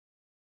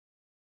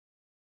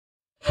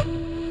Alright,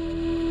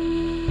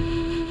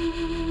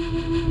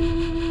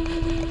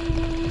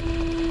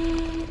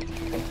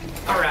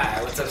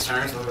 what's up,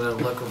 Stoners? Welcome to the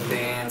local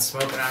band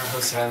Smokeout. I'm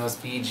host Hylos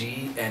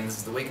BG, and this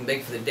is the Wake and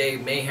Bake for the day,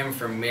 Mayhem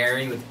For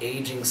Mary with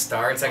Aging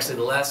Star. It's actually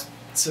the last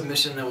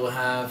submission that we'll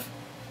have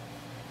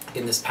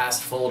in this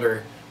past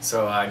folder.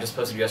 So I just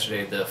posted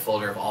yesterday the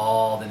folder of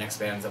all the next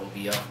bands that will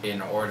be up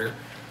in order.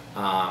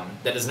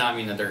 That does not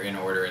mean that they're in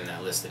order in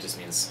that list. That just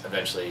means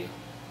eventually,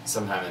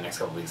 sometime in the next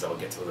couple weeks, I will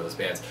get to those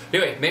bands.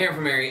 Anyway, Mayhem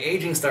For Mary,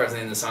 Aging Star is the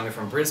name of the song. They're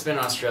from Brisbane,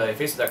 Australia.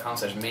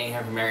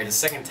 Facebook.com/Mayhem For Mary. The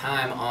second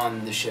time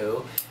on the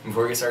show.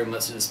 Before we get started,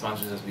 let's do the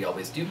sponsors as we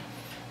always do.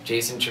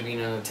 Jason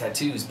Trevino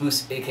Tattoos,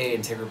 Boost AK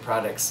Integra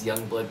Products,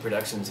 Youngblood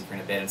Productions. If you're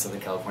in a band in Southern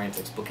California,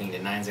 text booking to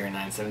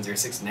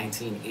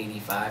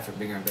 909-706-1985 for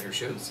bigger and better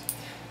shows.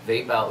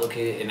 Vape Out,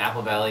 located in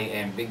Apple Valley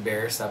and Big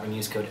Bear. Stop and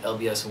use code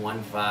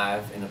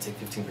LBS15 and it'll take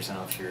 15%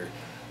 off your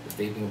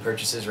vaping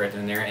purchases right then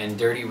and there. And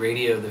Dirty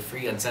Radio, the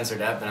free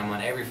uncensored app that I'm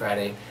on every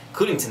Friday,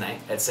 including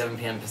tonight at 7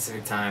 p.m.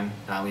 Pacific time.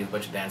 We have a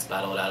bunch of bands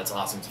battle it out. It's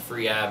awesome. It's a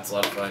free app. It's a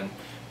lot of fun.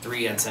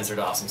 3 uncensored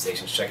awesome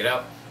stations. Check it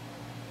out.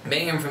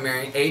 Mayhem For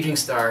Mary, Aging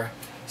Star.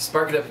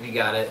 Spark it up if you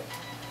got it.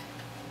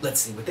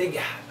 Let's see what they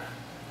got.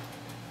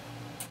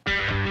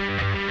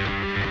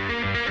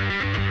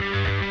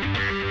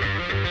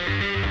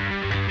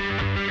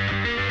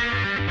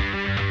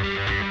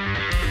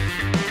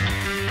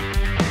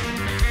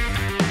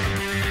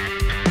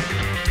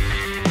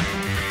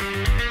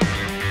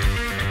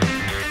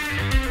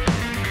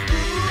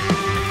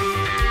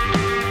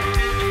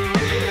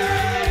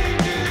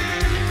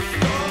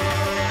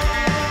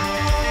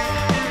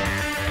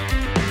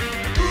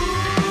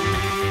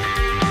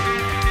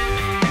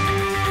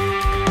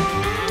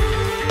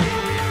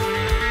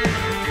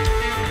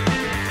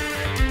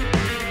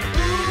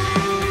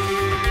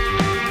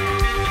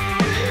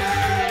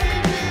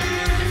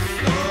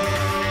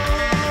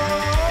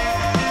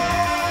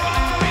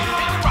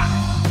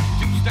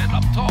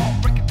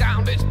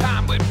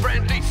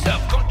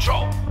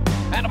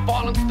 And a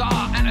falling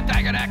star and a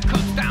dagger that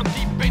cuts down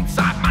deep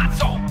inside my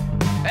soul.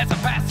 As I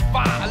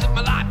pacify, I live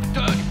my life a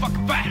dirty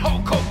fucking fat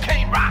whole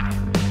cocaine ride.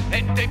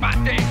 And day by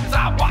day, as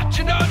I watch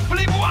another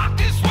believer walk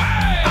this way.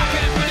 I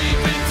can't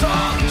believe it's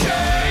all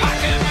changed. I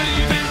can't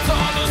believe it's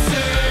all the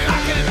same. I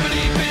can't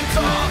believe it's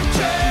all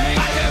changed. I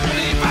can't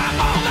believe I'm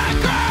all that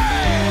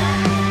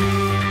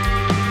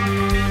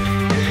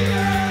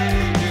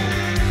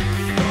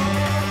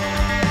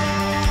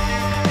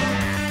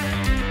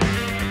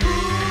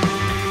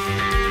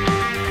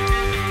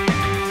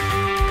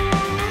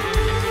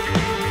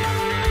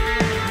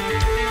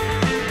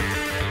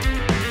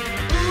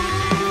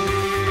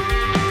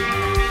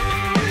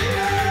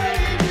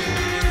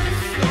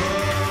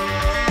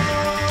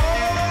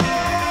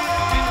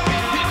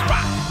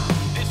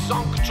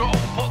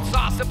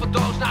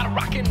not a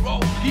rock and roll,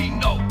 he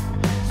knows.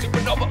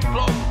 Supernova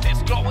glow,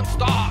 this glowing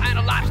star, and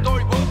a life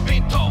story we're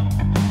being told.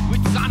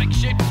 With sonic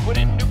shifts,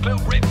 within nuclear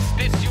rifts,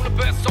 this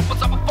universe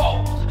opens up a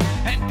fold.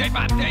 And day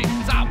by day,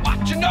 as I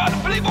watch another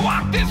believer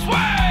walk this way.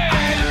 I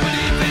can't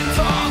believe it's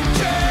all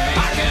changed.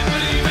 I can't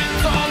believe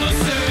it's all the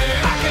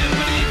same. I can't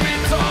believe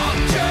it's all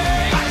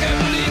changed. I can't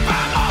believe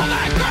I'm all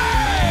that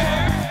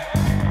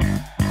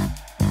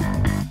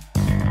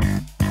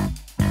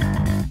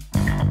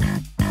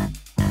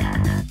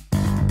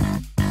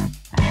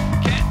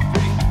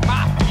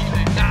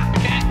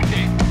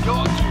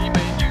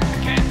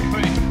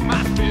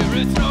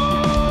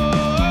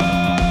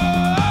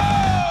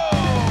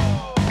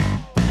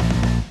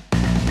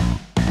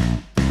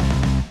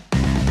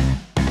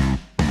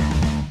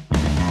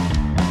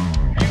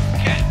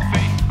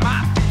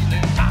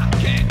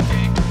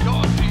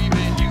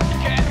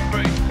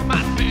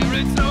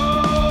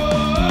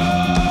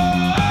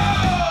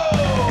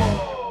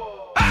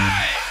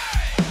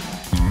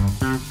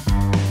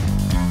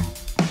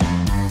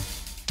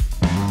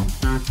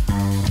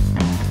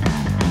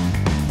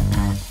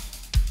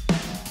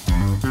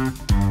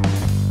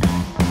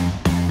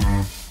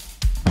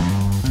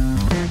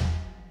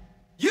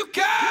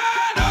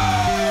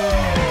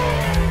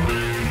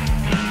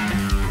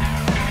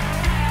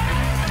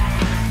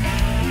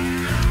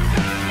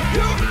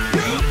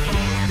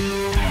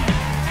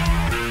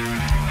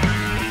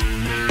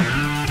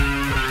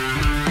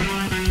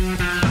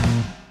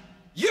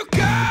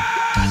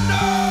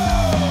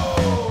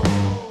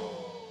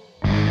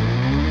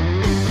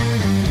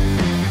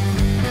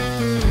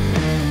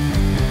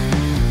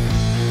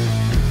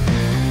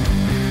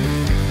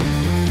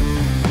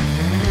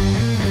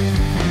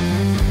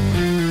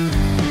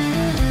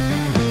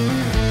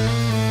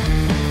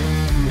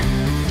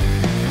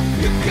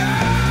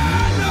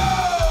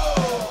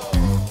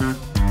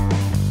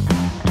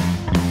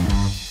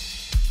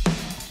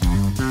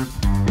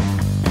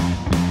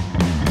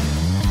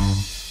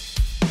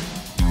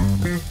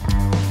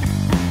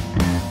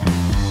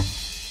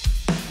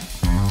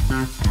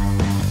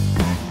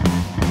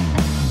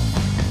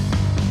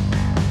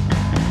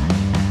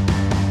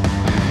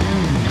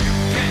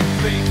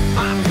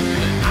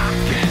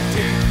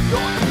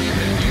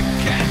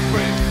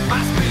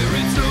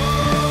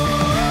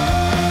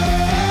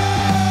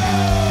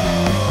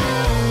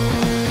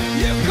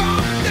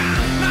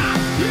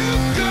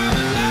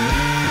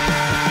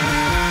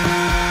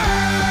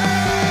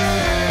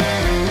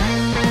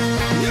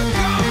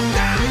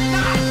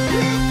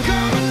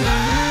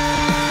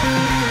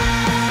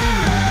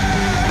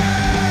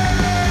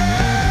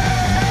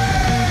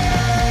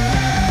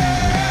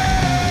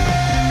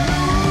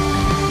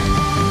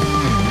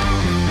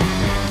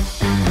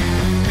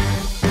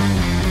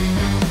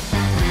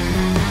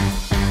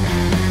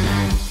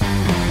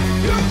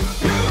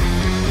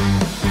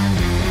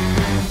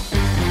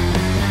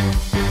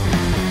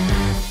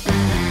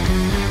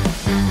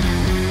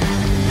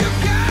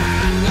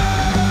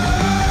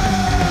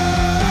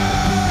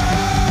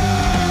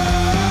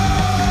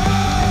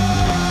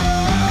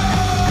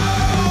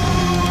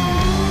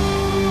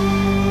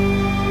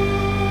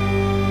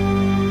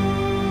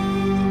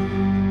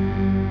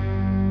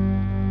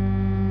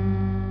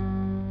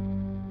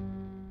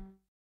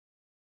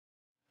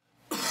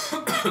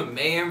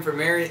Mayhem For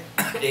Mary,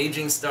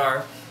 Aging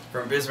Star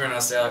from Brisbane,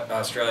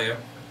 Australia.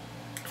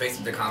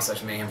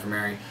 Facebook.com/Mayhem For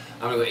Mary.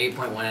 I'm gonna go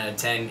 8.1 out of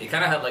 10. It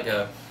kind of had like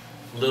a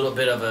little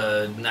bit of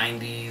a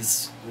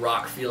 90s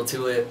rock feel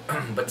to it,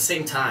 but at the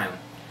same time,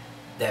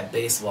 that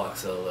bass walk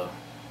solo,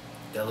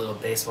 that little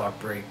bass walk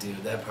break,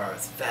 dude, that part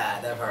was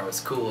fat. That part was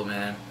cool,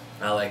 man.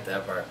 I like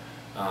that part.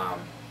 But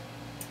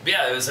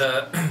yeah, it was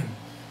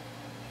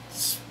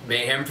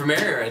Mayhem For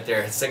Mary right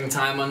there. Second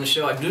time on the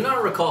show. I do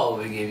not recall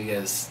what we gave you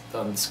guys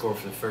on the score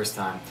for the first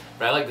time,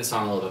 but I like this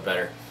song a little bit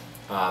better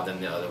than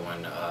the other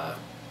one.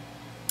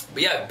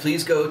 But yeah,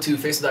 please go to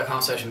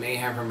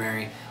facebook.com/Mayhem For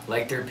Mary,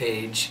 like their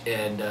page,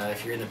 and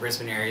if you're in the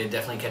Brisbane area,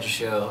 definitely catch a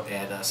show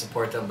and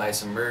support them, buy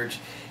some merch.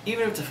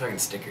 Even if it's a fucking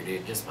sticker,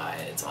 dude, just buy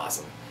it. It's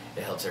awesome.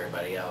 It helps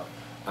everybody out.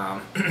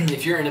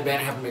 If you're in a band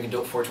and have to make a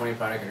dope 420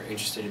 product and are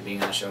interested in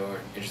being on the show or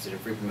interested in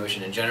free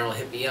promotion in general,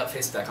 hit me up,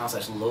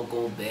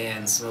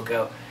 facebook.com/localband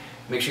Smokeout.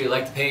 Make sure you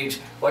like the page,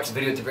 watch the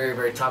video at the very,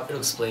 very top. It'll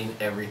explain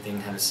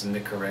everything, how to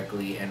submit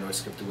correctly and or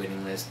script a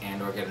waiting list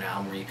and or get an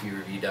album EP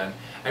review done.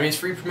 I mean, it's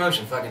free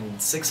promotion. Fucking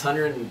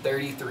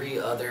 633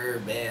 other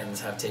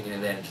bands have taken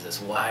advantage of this.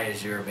 Why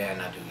is your band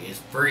not doing it?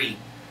 It's free.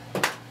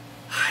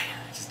 I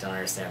just don't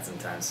understand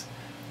sometimes.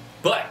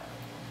 But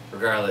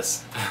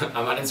regardless,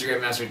 I'm on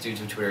Instagram,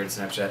 Master2, Twitter, and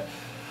Snapchat.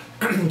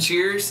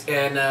 Cheers,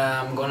 and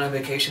I'm going on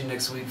vacation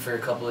next week for a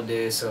couple of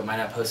days, so I might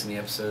not post any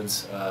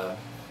episodes.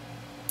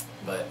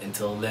 But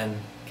until then,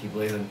 keep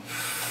believing.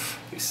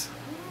 Peace.